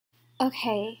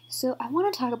Okay, so I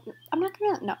want to talk about.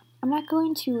 I'm not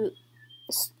going to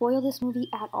spoil this movie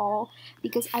at all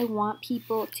because I want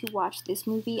people to watch this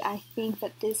movie. I think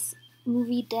that this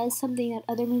movie does something that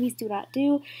other movies do not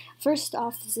do. First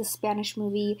off, this is a Spanish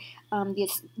movie.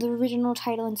 The original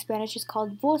title in Spanish is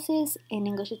called Voces. In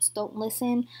English, it's Don't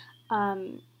Listen.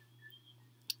 Um,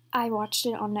 I watched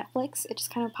it on Netflix. It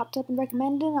just kind of popped up and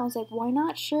recommended, and I was like, why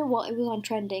not? Sure. Well, it was on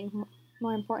trending,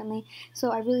 more importantly.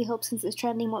 So I really hope since it's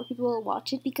trending, more people will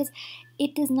watch it because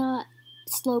it does not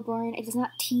slow burn. It does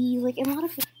not tease. Like, a lot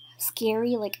of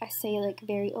scary, like I say, like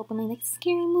very openly, like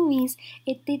scary movies,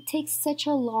 it takes such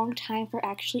a long time for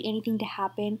actually anything to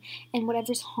happen, and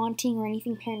whatever's haunting or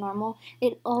anything paranormal,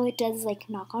 all it does is like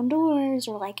knock on doors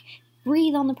or like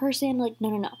breathe on the person. Like,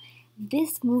 no.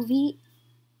 This movie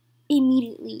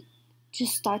immediately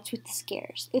just starts with the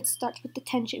scares. It starts with the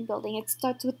tension building. It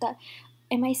starts with the,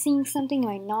 am I seeing something? Am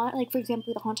I not? Like, for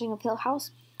example, The Haunting of Hill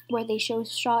House, where they show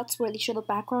shots where they show the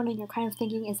background and you're kind of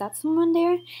thinking, is that someone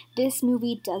there? This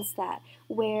movie does that,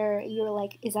 where you're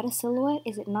like, is that a silhouette?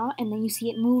 Is it not? And then you see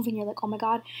it move and you're like, oh my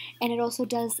god. And it also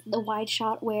does the wide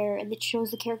shot where it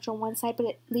shows the character on one side, but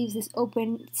it leaves this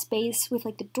open space with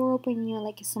like the door open and you're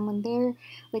like, is someone there?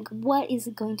 Like, what is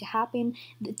going to happen?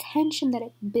 The tension that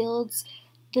it builds,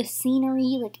 the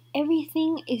scenery, like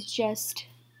everything is just,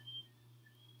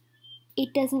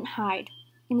 it doesn't hide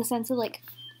in the sense of like,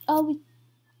 oh,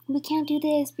 we can't do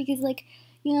this because like,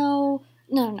 no.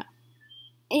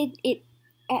 It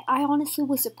I honestly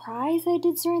was surprised I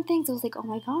did certain things. I was like, oh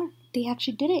my god, they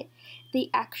actually did it. They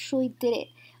actually did it.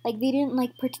 Like, they didn't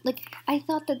like like, I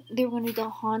thought that they were gonna do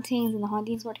hauntings, and the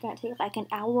hauntings were gonna take like an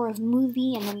hour of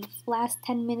movie, and then the last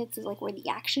 10 minutes is like where the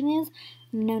action is.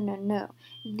 No.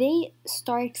 They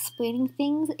start explaining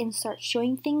things and start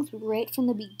showing things right from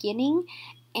the beginning,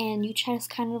 and you just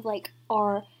kind of like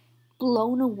are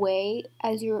blown away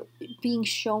as you're being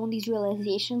shown these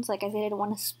realizations. Like I said, I don't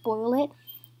want to spoil it,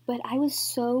 but I was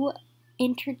so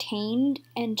entertained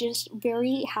and just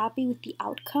very happy with the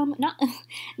outcome. Not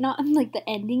like the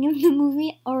ending of the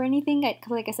movie or anything.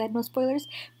 Like I said, no spoilers.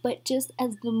 But just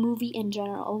as the movie in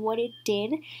general, what it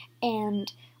did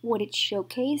and what it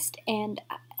showcased, and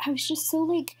I was just so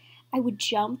like, I would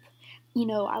jump.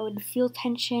 I would feel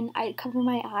tension. I'd cover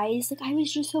my eyes. Like, I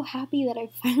was just so happy that I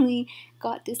finally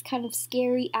got this kind of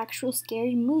scary, actual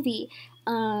scary movie,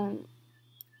 paranormal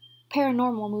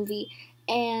movie,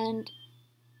 and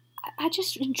I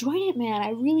just enjoyed it, man.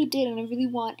 I really did, and I really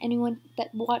want anyone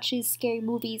that watches scary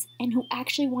movies and who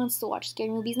actually wants to watch scary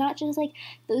movies, not just like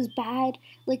those bad,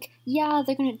 like, yeah,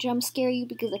 they're gonna jump scare you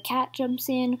because a cat jumps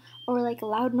in or like a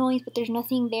loud noise, but there's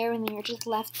nothing there, and then you're just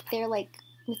left there like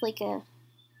with like a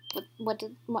what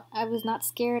I was not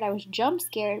scared. I was jump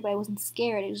scared, but I wasn't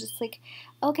scared. It was just like,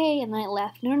 okay, and then I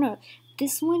left. No.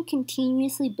 This one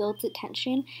continuously builds the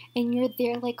tension, and you're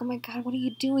there like, oh my god, what are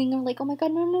you doing? I'm like, oh my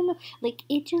god, no. Like,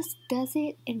 it just does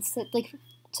it in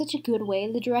such a good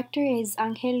way. The director is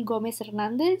Angel Gomez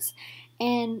Hernandez,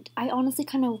 and I honestly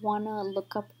kind of want to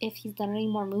look up if he's done any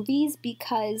more movies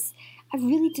because I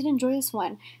really did enjoy this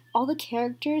one. All the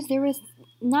characters, there was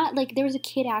a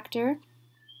kid actor,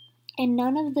 and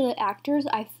none of the actors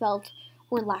I felt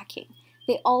were lacking.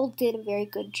 They all did a very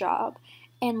good job.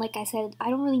 And like I said, I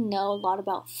don't really know a lot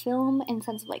about film in the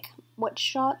sense of like what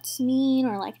shots mean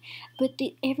or like, but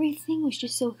everything was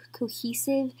just so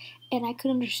cohesive, and I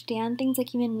could understand things,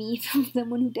 like even me from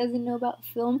someone who doesn't know about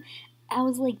film. I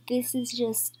was like, this is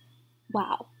just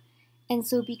wow. And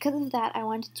so because of that, I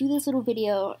wanted to do this little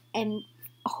video and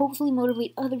hopefully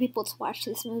motivate other people to watch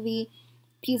this movie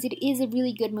because it is a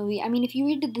really good movie. I mean, if you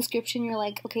read the description, you're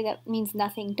like, okay, that means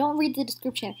nothing. Don't read the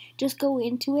description. Just go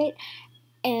into it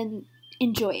and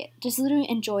enjoy it. Just literally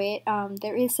enjoy it.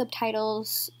 There is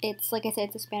subtitles. It's, like I said,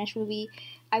 it's a Spanish movie.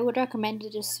 I would recommend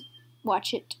to just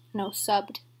watch it,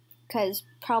 subbed, because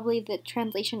probably the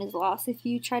translation is lost if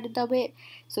you try to dub it.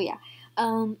 So yeah,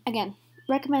 again,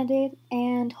 recommended,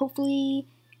 and hopefully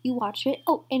you watch it.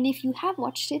 Oh, and if you have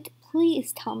watched it,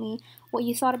 please tell me what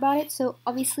you thought about it. So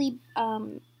obviously,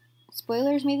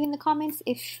 spoilers maybe in the comments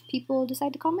if people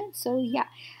decide to comment. So yeah,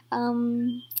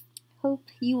 hope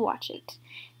you watch it.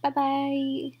 Bye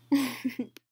bye.